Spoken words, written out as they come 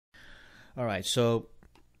All right, so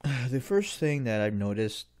the first thing that I've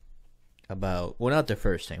noticed about, well, not the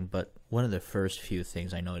first thing, but one of the first few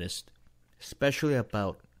things I noticed, especially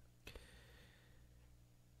about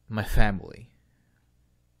my family,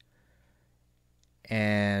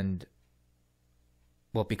 and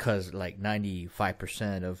well, because like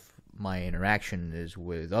 95% of my interaction is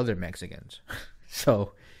with other Mexicans.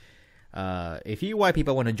 So, if you white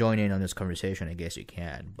people want to join in on this conversation, I guess you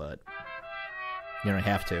can, but you don't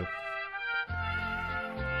have to.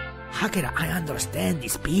 How can I understand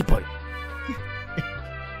these people?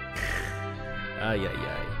 Ay, ay,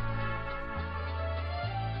 ay.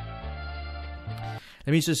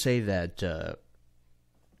 Let me just say that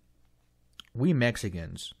we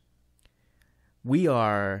Mexicans, we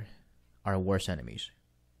are our worst enemies.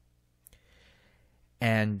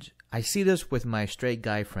 And I see this with my straight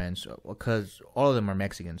guy friends, because all of them are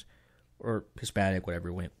Mexicans, or Hispanic, whatever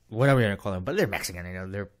you want to call them, but they're Mexican. You know,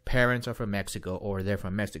 their parents are from Mexico, or they're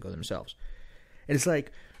from Mexico themselves. And it's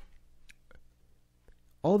like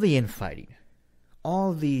all the infighting,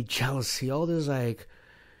 all the jealousy, all this like,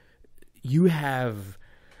 you have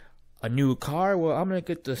a new car, well, I'm gonna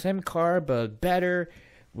get the same car but better,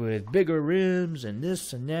 with bigger rims and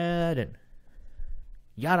this and that and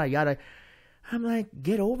yada yada. I'm like,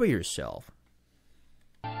 get over yourself.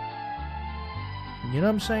 You know what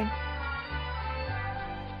I'm saying?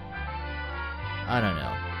 I don't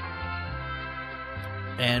know.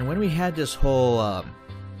 And when we had this whole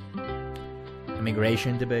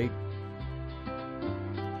immigration debate,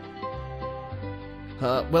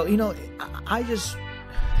 well, you know, I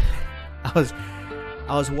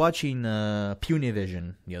was watching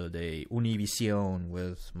Punivision the other day, Univision,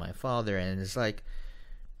 with my father, and it's like,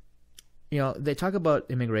 you know, they talk about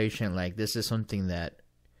immigration like this is something that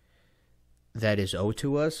is owed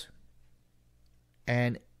to us,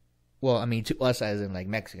 and well, I mean to us as in like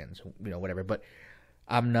Mexicans, you know, whatever. But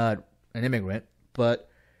I'm not an immigrant, but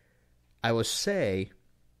I would say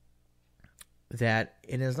that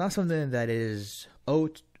it is not something that is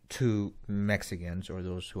owed to Mexicans or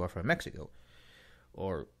those who are from Mexico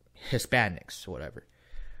or Hispanics or whatever,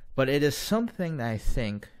 but it is something that I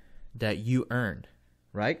think that you earned,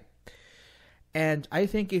 right? And I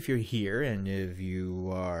think if you're here and if you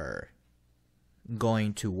are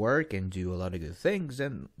going to work and do a lot of good things,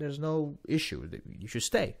 then there's no issue. You should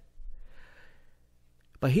stay.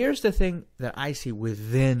 But here's the thing that I see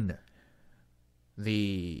within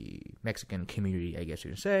the Mexican community, I guess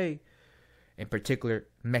you can say, in particular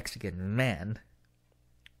Mexican men,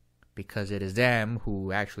 because it is them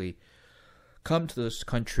who actually come to this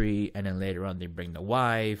country and then later on they bring the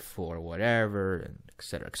wife or whatever, and et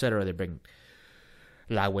cetera, et cetera. They bring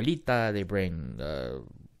la abuelita, they bring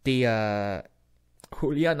tia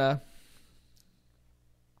Juliana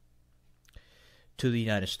to the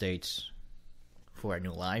United States for a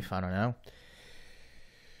new life. I don't know.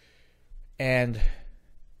 And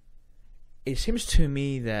it seems to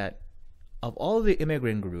me that of all the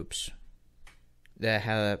immigrant groups that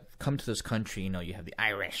have come to this country, you know, you have the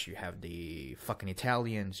Irish, you have the fucking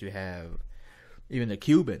Italians, you have even the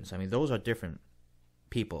Cubans. I mean, those are different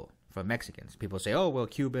people from Mexicans. People say, oh, well,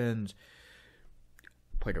 Cubans,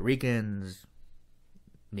 Puerto Ricans,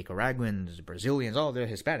 Nicaraguans, Brazilians, oh, they're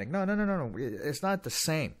Hispanic. No. It's not the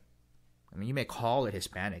same. I mean, you may call it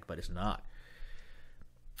Hispanic, but it's not.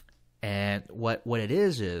 And what it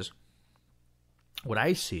is what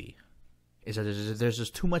I see is that there's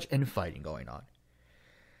just too much infighting going on.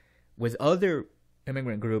 With other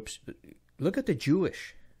immigrant groups, look at the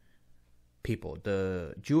Jewish people,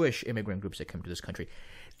 the Jewish immigrant groups that came to this country.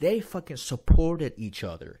 They fucking supported each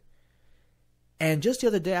other. And just the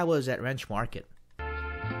other day, I was at Ranch Market.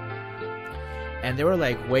 And they were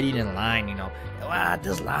like waiting in line, you know. Wow,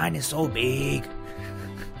 this line is so big.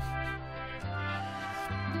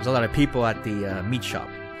 There's a lot of people at the meat shop,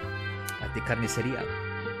 at the carniceria.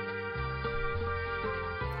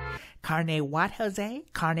 Carne what, Jose?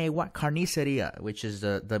 Carne what? Carniceria, which is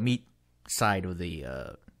the meat side of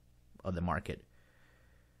the market.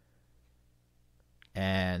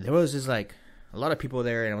 And there was just like a lot of people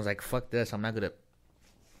there, and I was like, fuck this, I'm not gonna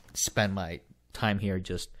spend my time here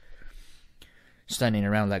just standing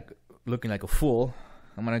around like looking like a fool.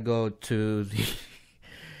 I'm gonna go to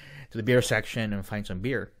the beer section and find some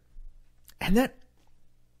beer. And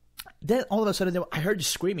then all of a sudden I heard you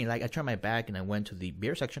screaming. Like, I turned my back and I went to the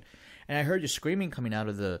beer section, and I heard you screaming coming out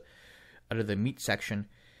of the meat section.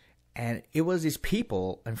 And it was these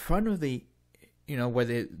people in front of the, you know, where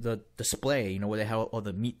the display, you know, where they have all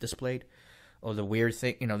the meat displayed, or the weird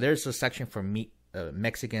thing. You know, there's a section for meat,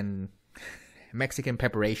 Mexican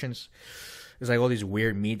preparations. There's like all these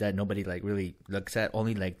weird meat that nobody like really looks at.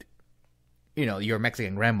 Only like your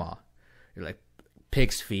Mexican grandma. You're like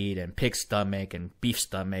pig's feet and pig stomach and beef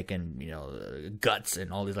stomach and guts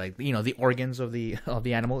and all these the organs of the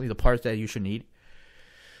animal, the parts that you should need.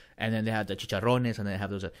 And then they have the chicharrones, and they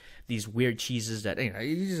have these weird cheeses that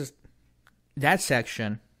that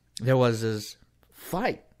section. There was this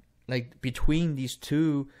fight between these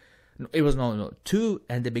two. It was two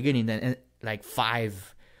at the beginning, then and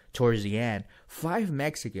 5 towards the end. 5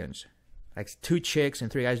 Mexicans, 2 chicks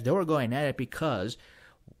and 3 guys. They were going at it because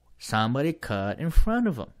somebody cut in front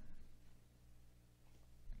of them.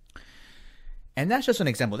 And that's just an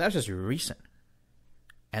example. That's just recent.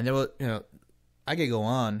 And there was, I could go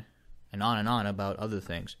on and on about other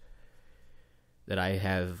things that I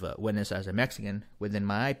have witnessed as a Mexican within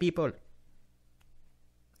my people.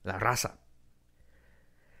 La raza.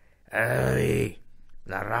 Hey,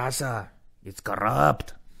 la raza, it's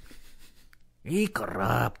corrupt.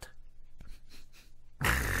 Corrupt.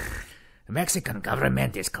 The Mexican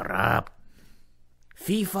government is corrupt.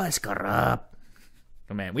 FIFA is corrupt.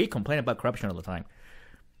 Oh, man, we complain about corruption all the time.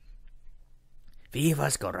 FIFA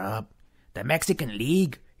is corrupt. The Mexican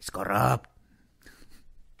League is corrupt.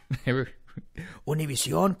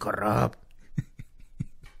 Univision corrupt.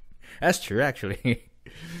 That's true, actually.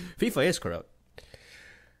 FIFA is corrupt.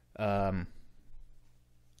 And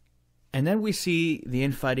then we see the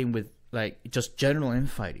infighting with just general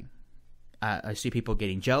infighting. I see people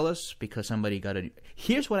getting jealous because somebody got a...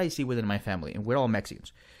 Here's what I see within my family, and we're all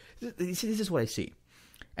Mexicans. This is what I see.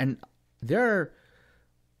 And there are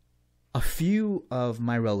a few of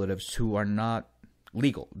my relatives who are not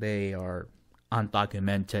legal. They are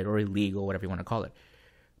undocumented or illegal, whatever you want to call it.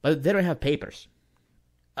 But they don't have papers.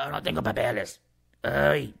 No tengo papeles.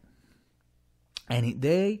 Ay. And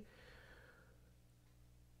they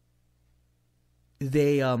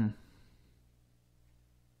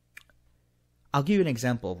I'll give you an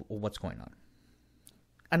example of what's going on.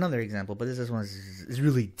 Another example, but this one is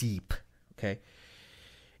really deep, okay?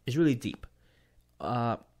 It's really deep.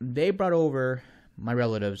 They brought over my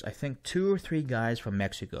relatives, I think 2 or 3 guys from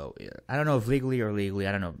Mexico. I don't know if legally or illegally,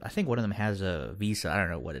 I don't know. I think one of them has a visa, I don't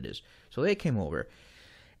know what it is. So they came over,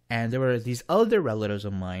 and there were these other relatives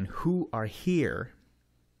of mine who are here,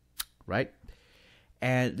 right?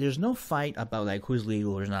 And there's no fight about who's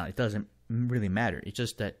legal or not. It doesn't really matter. It's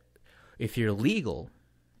just that if you're legal,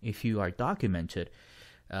 if you are documented,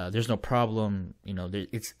 there's no problem.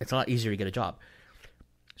 It's a lot easier to get a job.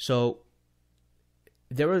 So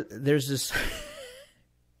there's this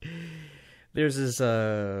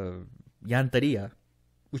Llanteria,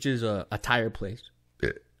 which is a tire place.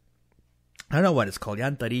 I don't know what it's called.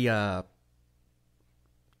 Llanteria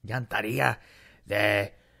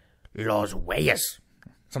de los Güeyes.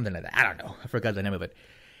 Something like that. I don't know. I forgot the name of it.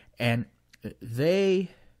 And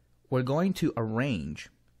they were going to arrange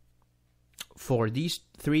for these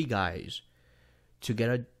 3 guys to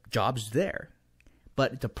get jobs there.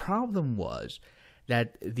 But the problem was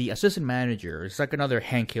that the assistant manager, it's like another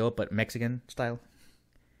Hank Hill, but Mexican style.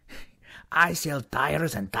 I sell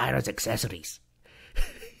tires and tires accessories.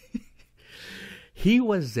 He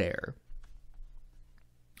was there,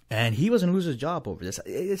 and he was going to lose his job over this.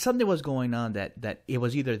 Something was going on that it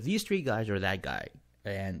was either these 3 guys or that guy.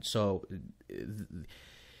 And so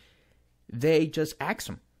they just axed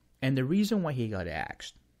him. And the reason why he got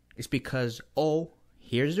axed is because,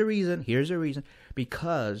 here's the reason.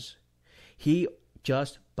 Because he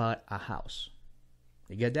just bought a house.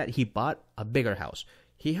 You get that? He bought a bigger house.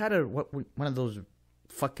 He had one of those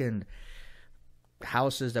fucking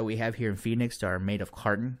houses that we have here in Phoenix that are made of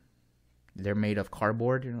carton. They're made of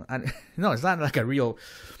cardboard. No, it's not like a real...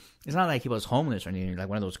 It's not like he was homeless or anything, like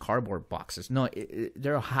one of those cardboard boxes. No,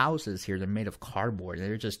 there are houses here that are made of cardboard.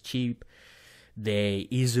 They're just cheap. They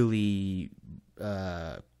easily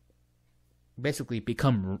basically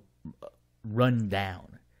become run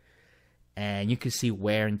down. And you can see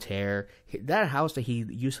wear and tear. That house that he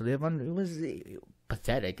used to live on, it was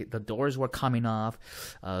pathetic. The doors were coming off.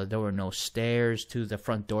 There were no stairs to the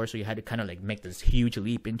front door, so you had to kind of make this huge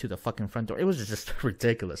leap into the fucking front door. It was just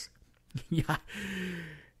ridiculous. Yeah.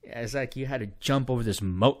 It's like you had to jump over this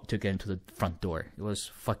moat to get into the front door. It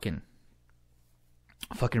was fucking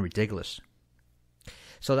ridiculous.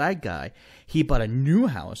 So that guy, he bought a new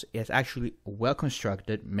house. It's actually well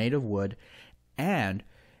constructed, made of wood, and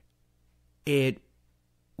it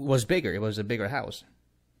was bigger. It was a bigger house.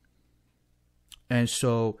 And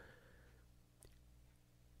so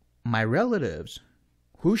my relatives,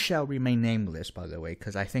 who shall remain nameless, by the way,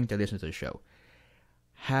 because I think they listen to the show,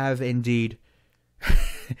 have indeed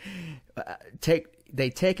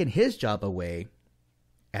taken his job away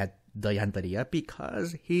at the Llanteria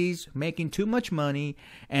because he's making too much money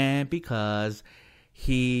and because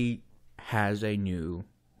he has a new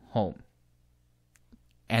home.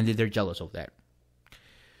 And they're jealous of that.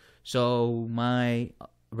 So my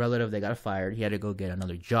relative that got fired, he had to go get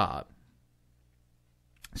another job.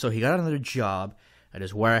 So he got another job at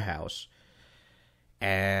his warehouse.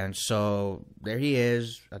 And so there he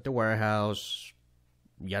is at the warehouse,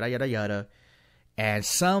 yada, yada, yada. And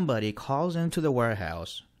somebody calls into the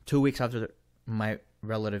warehouse 2 weeks after my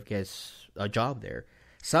relative gets a job there.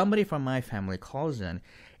 Somebody from my family calls in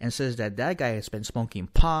and says that guy has been smoking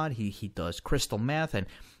pot. He does crystal meth. And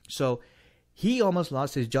so he almost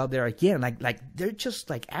lost his job there again. Like they're just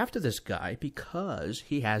like after this guy because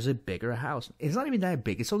he has a bigger house. It's not even that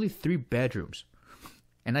big. It's only 3 bedrooms.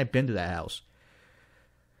 And I've been to that house.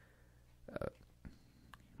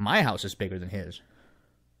 My house is bigger than his.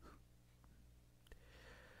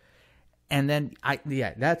 And then,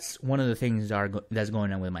 that's one of the things that's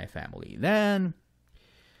going on with my family. Then,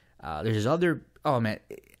 there's other... Oh, man,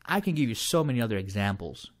 I can give you so many other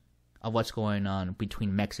examples of what's going on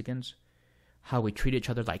between Mexicans. How we treat each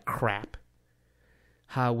other like crap.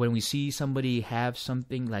 How when we see somebody have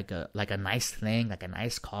something like a nice thing, like a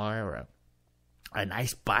nice car or a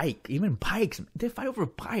nice bike. Even bikes. They fight over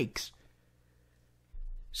bikes.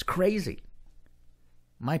 It's crazy.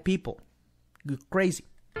 My people. Crazy.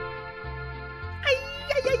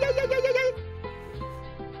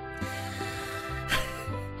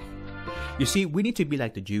 You see, we need to be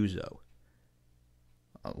like the Jews, though.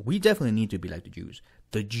 We definitely need to be like the Jews.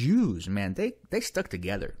 The Jews, man, they stuck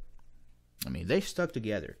together. I mean, they stuck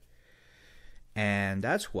together. And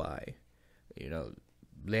that's why,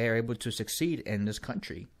 they're able to succeed in this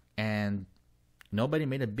country. And nobody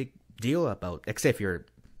made a big deal about, except if you're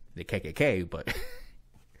the KKK, but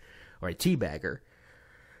or a teabagger.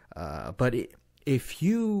 But if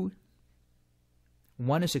you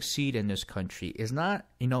want to succeed in this country, it's not,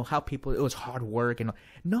 how people, it was hard work.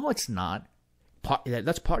 No, it's not.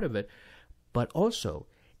 That's part of it. But also,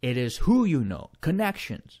 it is who you know,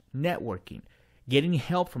 connections, networking, getting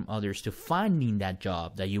help from others to finding that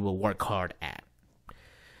job that you will work hard at.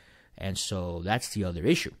 And so that's the other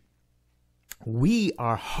issue. We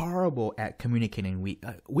are horrible at communicating. We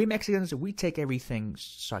Mexicans, we take everything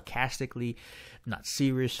sarcastically, not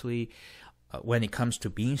seriously. When it comes to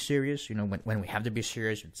being serious, when we have to be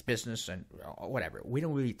serious, it's business and whatever. We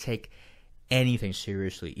don't really take anything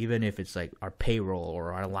seriously, even if it's like our payroll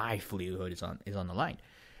or our livelihood is on the line.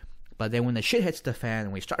 But then when the shit hits the fan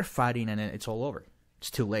and we start fighting, and then it's all over.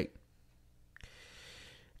 It's too late.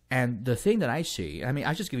 And the thing that I see, I mean,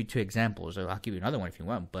 I'll just give you 2 examples. I'll give you another one if you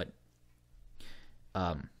want, but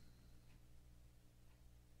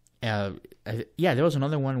there was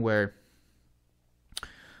another one where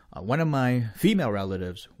one of my female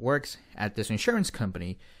relatives works at this insurance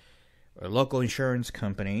company, or local insurance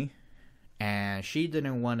company, and she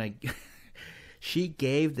didn't want to. She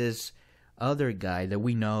gave this other guy that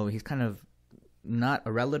we know, he's kind of not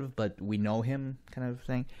a relative, but we know him, kind of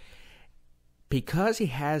thing, because he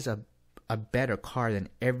has a better car than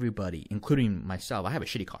everybody, including myself. I have a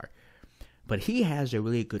shitty car, but he has a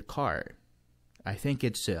really good car. I think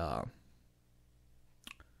it's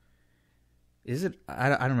is it? I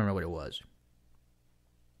don't remember what it was,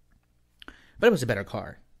 but it was a better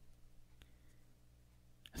car.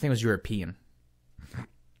 I think it was European.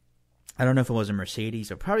 I don't know if it was a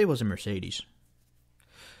Mercedes, or probably was a Mercedes.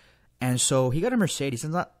 And so he got a Mercedes.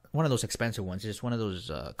 It's not one of those expensive ones. It's just one of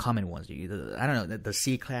those common ones. I don't know, the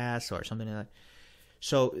C-Class or something like that.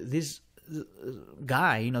 So this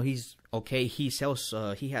guy, he's okay. He sells.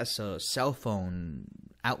 He has cell phone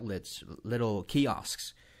outlets, little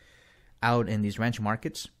kiosks, out in these ranch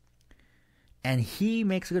markets, and he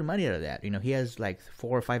makes good money out of that. He has like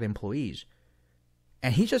 4 or 5 employees,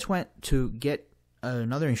 and he just went to get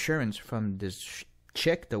another insurance from this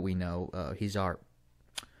chick that we know. He's one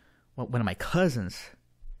of my cousins.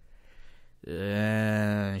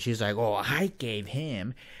 She's like, "Oh, I gave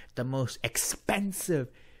him the most expensive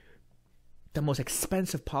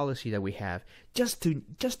policy that we have, just to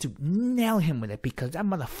nail him with it, because that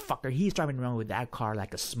motherfucker, he's driving around with that car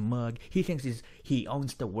like a smug. He thinks he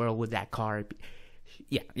owns the world with that car."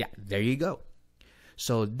 Yeah, there you go.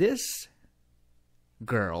 So this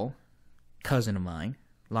girl, cousin of mine,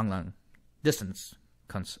 long distance,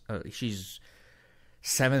 she's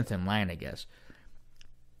 7th in line, I guess.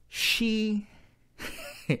 She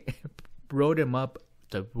wrote him up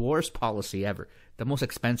the worst policy ever, the most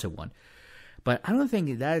expensive one. But I don't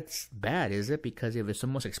think that's bad, is it? Because if it's the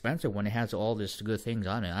most expensive one, it has all these good things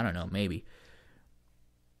on it. I don't know, maybe.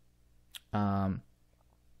 And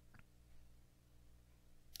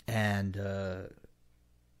And and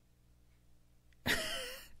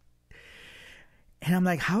I'm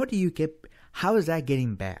like, how is that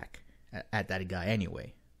getting back at that guy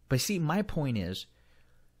anyway? But see, my point is,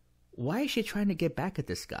 why is she trying to get back at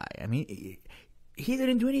this guy? I mean, he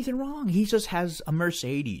didn't do anything wrong. He just has a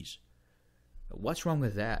Mercedes. What's wrong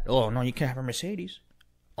with that? Oh, no, you can't have a Mercedes.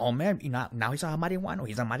 Oh, man, now he's a marihuano.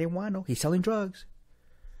 He's a marihuano. He's selling drugs.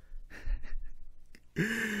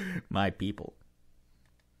 My people.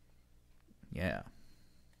 Yeah.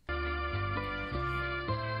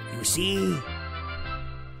 You see,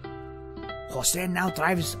 Jose now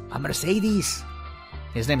drives a Mercedes.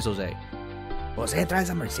 His name's Jose. Jose drives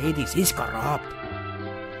a Mercedes. He's corrupt.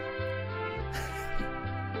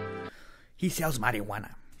 He sells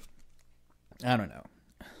marijuana. I don't know.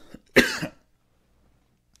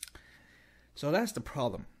 So that's the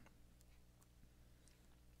problem.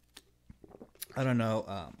 I don't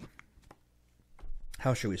know.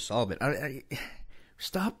 How should we solve it?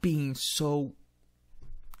 Stop being so...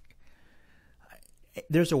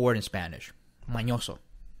 There's a word in Spanish. Mañoso.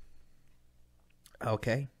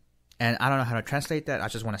 Okay? And I don't know how to translate that. I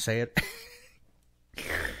just want to say it.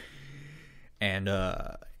 And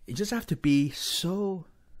you just have to be so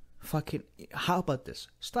fucking... How about this?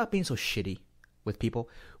 Stop being so shitty with people.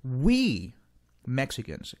 We,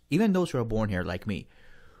 Mexicans, even those who are born here like me,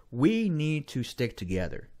 we need to stick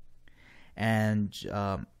together. And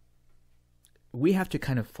we have to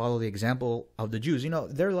kind of follow the example of the Jews. You know,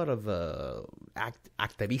 there are a lot of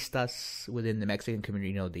activistas within the Mexican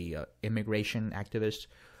community, you know, the immigration activists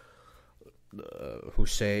who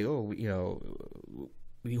say, oh, you know,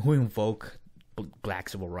 who invoke black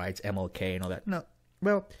civil rights, MLK and all that. No,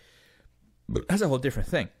 well, that's a whole different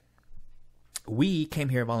thing. We came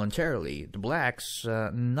here voluntarily. The blacks,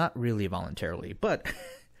 not really voluntarily, but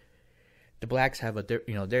the blacks have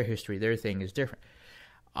their history, their thing is different.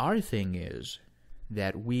 Our thing is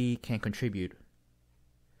that we can contribute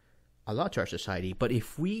a lot to our society, but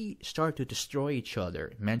if we start to destroy each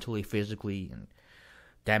other mentally, physically, and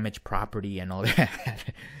damage property and all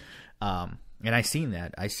that, and I seen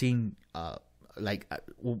that. I seen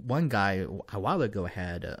one guy a while ago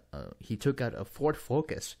he took out a Ford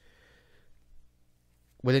Focus.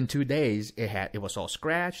 Within 2 days, it was all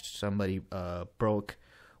scratched. Somebody broke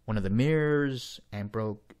one of the mirrors and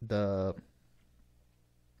broke the...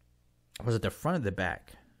 Was it the front or the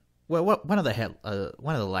back? Well, one of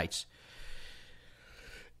the lights.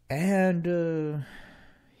 And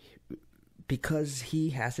because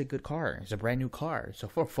he has a good car, it's a brand new car. So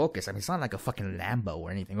for Focus, I mean, it's not like a fucking Lambo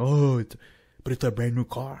or anything. Oh, but it's a brand new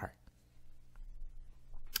car.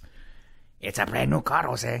 It's a brand new car,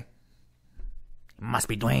 Jose. Must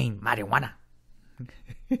be doing marijuana.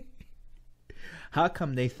 How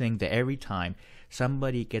come they think that every time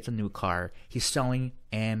somebody gets a new car, he's selling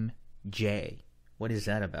MJ? What is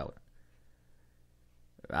that about?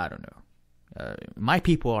 I don't know. My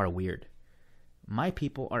people are weird.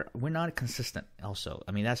 We're not consistent also.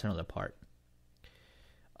 I mean, that's another part.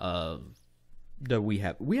 That we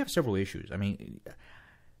have several issues. I mean,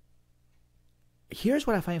 here's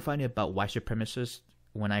what I find funny about white supremacists.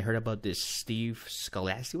 When I heard about this Steve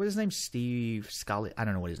Scalise, what's his name? Steve Scalise, I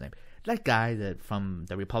don't know what his name. That guy from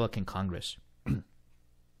the Republican Congress.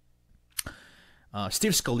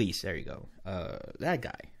 Steve Scalise, there you go. That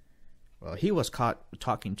guy. Well, he was caught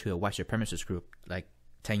talking to a white supremacist group like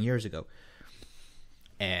 10 years ago.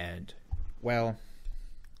 And, well,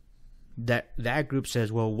 that group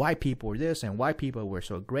says, well, white people were this and white people were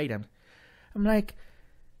so great. I'm like,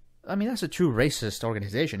 I mean, that's a true racist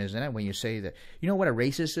organization, isn't it? When you say that, you know what a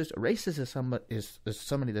racist is? A racist is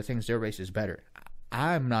somebody that thinks their race is better.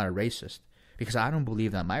 I'm not a racist because I don't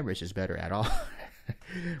believe that my race is better at all.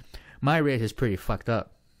 My race is pretty fucked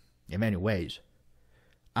up in many ways.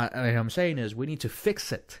 And what I'm saying is we need to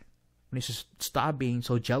fix it. We need to stop being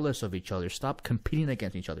so jealous of each other. Stop competing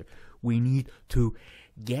against each other. We need to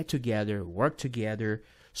get together, work together,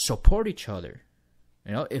 support each other.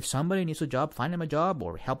 You know, if somebody needs a job, find him a job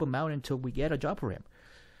or help him out until we get a job for him.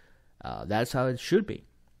 That's how it should be.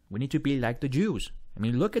 We need to be like the Jews. I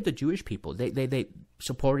mean, look at the Jewish people. They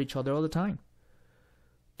support each other all the time.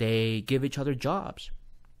 They give each other jobs.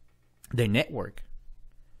 They network.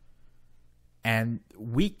 And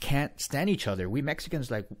we can't stand each other. We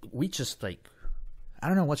Mexicans, we just I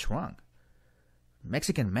don't know what's wrong.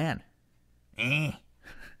 Mexican man.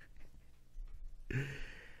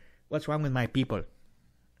 What's wrong with my people?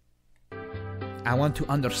 I want to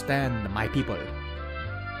understand my people.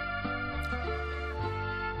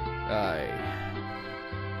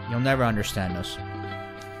 You'll never understand us.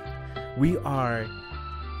 We are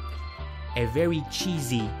a very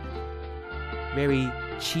cheesy very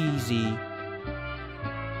cheesy,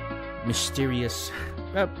 mysterious,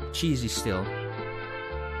 well, cheesy still,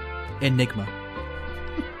 enigma.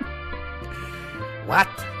 What?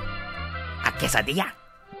 A quesadilla?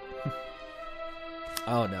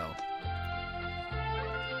 Oh no.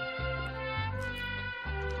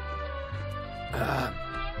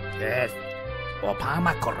 Yes.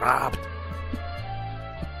 Obama corrupt.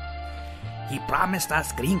 He promised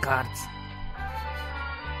us green cards.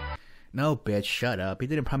 No, bitch, shut up. He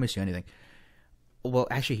didn't promise you anything. Well,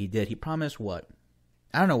 actually, he did. He promised what?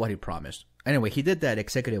 I don't know what he promised. Anyway, he did that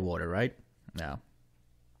executive order, right? No.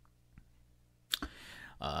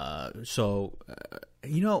 And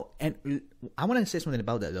I want to say something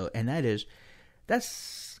about that, though, and that is,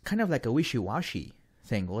 that's kind of like a wishy-washy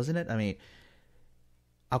thing, wasn't it? I mean,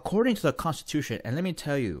 according to the Constitution, and let me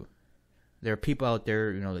tell you, there are people out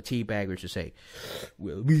there, the teabaggers who say,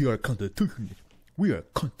 well, we are constitutionalists. We are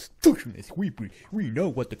constitutionalists. We know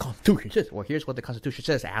what the Constitution says. Well, here's what the Constitution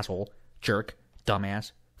says, asshole, jerk,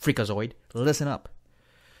 dumbass, freakazoid. Listen up.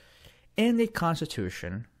 In the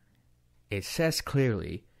Constitution, it says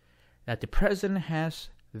clearly that the president has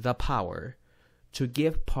the power to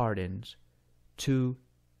give pardons to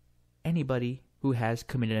anybody who has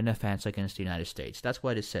committed an offense against the United States. That's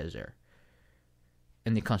what it says there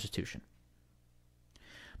in the Constitution.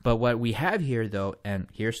 But what we have here, though, and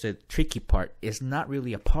here's the tricky part, is not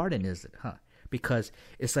really a pardon, is it? Because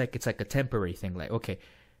it's like a temporary thing. Like, okay,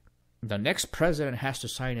 the next president has to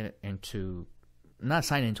sign it into, not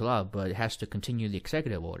sign it into law, but it has to continue the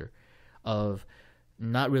executive order of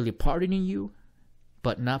not really pardoning you,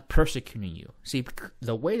 but not persecuting you. See,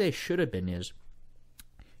 the way they should have been is,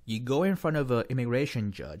 you go in front of an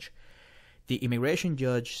immigration judge. The immigration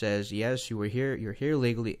judge says, yes, you're here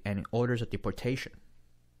legally, and orders a deportation.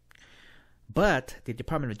 But the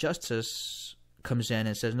Department of Justice comes in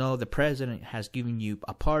and says, no, the president has given you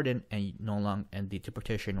a pardon, and and the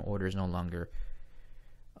deportation order is no longer.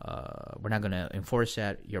 We're not going to enforce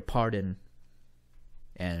that. Your pardon,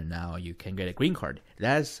 and now you can get a green card.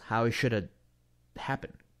 That's how it should have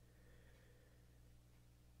happened.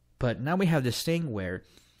 But now we have this thing where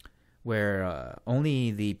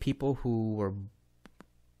only the people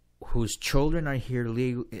whose children are here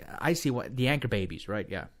legally. I see what the anchor babies, right?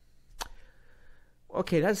 Yeah.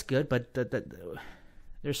 Okay, that's good, but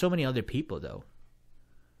there's so many other people, though.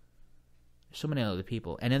 So many other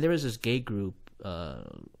people. And then there was this gay group, a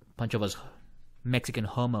bunch of us Mexican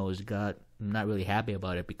homos got not really happy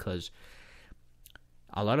about it because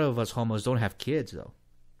a lot of us homos don't have kids, though.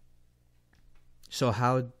 So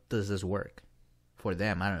how does this work for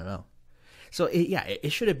them? I don't know. So,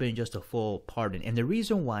 it should have been just a full pardon. And the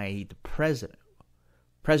reason why the President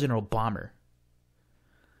Obama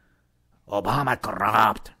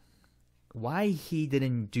corrupt, why he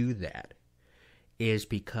didn't do that is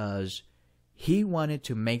because he wanted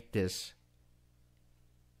to make this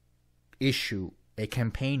issue a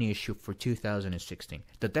campaign issue for 2016.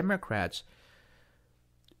 The Democrats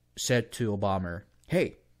said to Obama,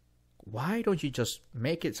 hey, why don't you just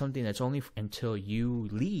make it something that's only until you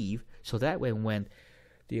leave, so that way when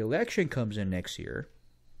the election comes in next year,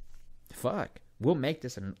 we'll make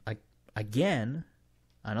this again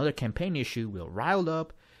another campaign issue. We'll rile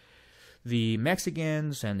up the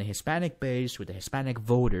Mexicans and the Hispanic base with the Hispanic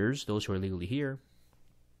voters, those who are legally here,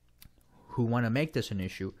 who want to make this an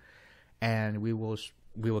issue, and we will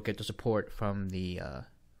get the support from the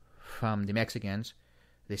Mexicans,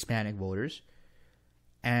 the Hispanic voters,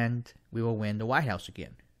 and we will win the White House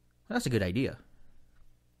again. Well, that's a good idea.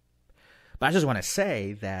 But I just want to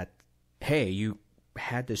say that, hey, you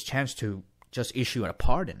had this chance to just issue a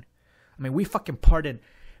pardon. I mean, we fucking pardoned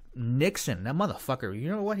Nixon, that motherfucker. You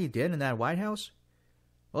know what he did in that White House?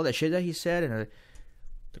 All that shit that he said and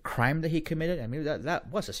the crime that he committed. I mean,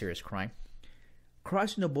 that was a serious crime.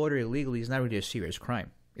 Crossing the border illegally is not really a serious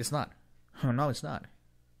crime. It's not. Oh, no, it's not.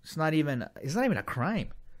 It's not even a crime.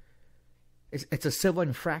 It's a civil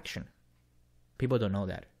infraction. People don't know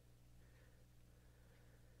that.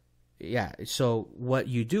 Yeah, so what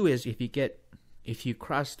you do is if you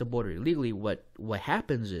cross the border illegally, what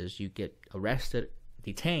happens is you get arrested,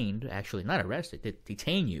 detained, actually not arrested, they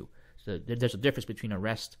detain you. So there's a difference between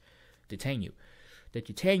arrest, detain you. They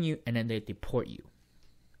detain you and then they deport you.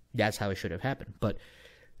 That's how it should have happened. But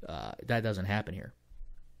that doesn't happen here.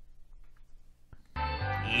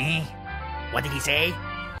 What did he say?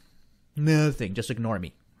 Nothing. Just ignore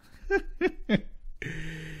me.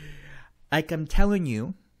 Like I'm telling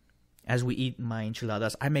you, as we eat my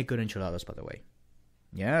enchiladas, I make good enchiladas, by the way.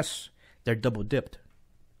 Yes, they're double dipped.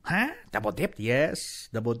 Huh? Double dipped? Yes,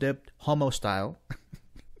 double dipped, homo style.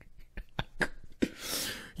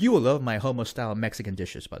 You will love my homo style Mexican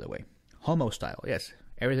dishes, by the way. Homo style, yes.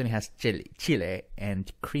 Everything has chile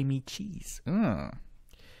and creamy cheese. And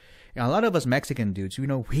a lot of us Mexican dudes, we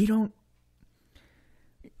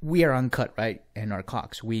are uncut, right? And our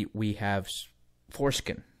cocks, we have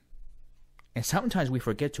foreskin. And sometimes we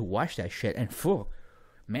forget to wash that shit. And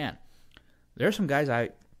man, there are some guys I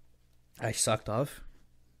sucked off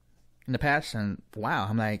in the past, and wow,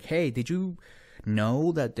 I'm like, hey, did you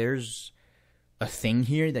know that there's a thing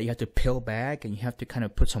here that you have to peel back and you have to kind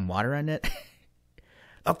of put some water on it?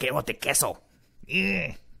 Okay, bote queso.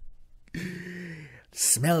 Yeah.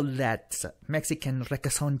 Smell that Mexican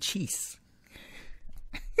requesón cheese.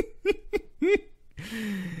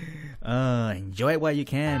 Enjoy it while you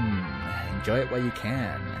can. Enjoy it while you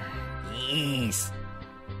can. Yes.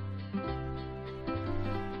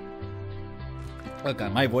 Oh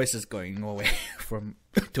God, my voice is going away from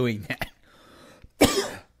doing that.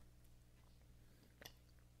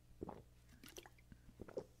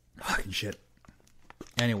 Fucking shit.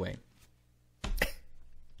 Anyway.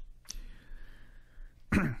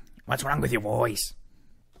 What's wrong with your voice?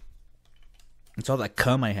 It's all that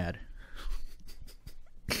cum I had.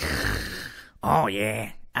 Oh,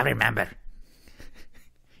 yeah. I remember.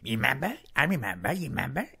 Remember? I remember.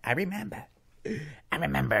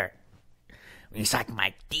 We sucked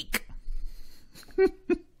my dick.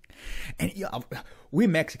 And we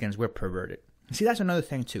Mexicans, we're perverted. See, that's another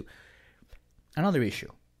thing, too. Another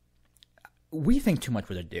issue. We think too much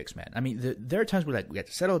with our dicks, man. I mean, there are times where we have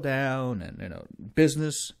to settle down and,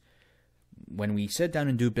 business. When we sit down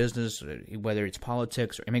and do business, whether it's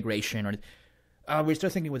politics or immigration, or we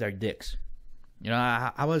start thinking with our dicks.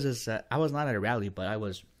 I was not at a rally, but I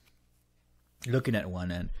was looking at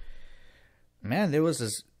one, and man, there was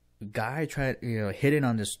this guy hitting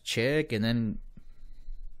on this chick, and then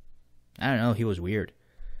I don't know, he was weird.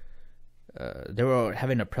 They were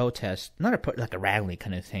having a protest, like a rally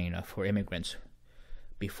kind of thing, for immigrants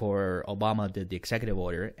before Obama did the executive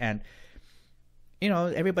order, and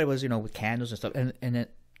everybody was with candles and stuff, and then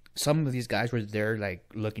some of these guys were there like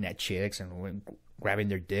looking at chicks and grabbing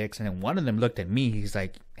their dicks, and then one of them looked at me. He's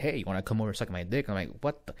like, "Hey, you want to come over and suck my dick?" I'm like,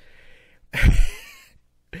 "What the?"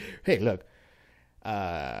 Hey, look,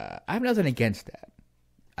 I have nothing against that.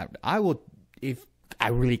 I will, if I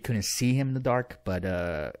really couldn't see him in the dark, but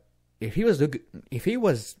if he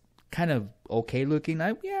was kind of okay looking,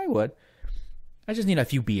 I would. I just need a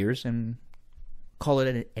few beers and call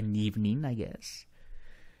it an evening, I guess.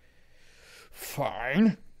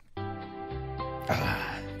 Fine.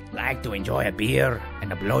 Like to enjoy a beer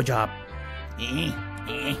and a blowjob.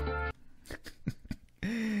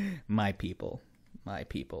 My people.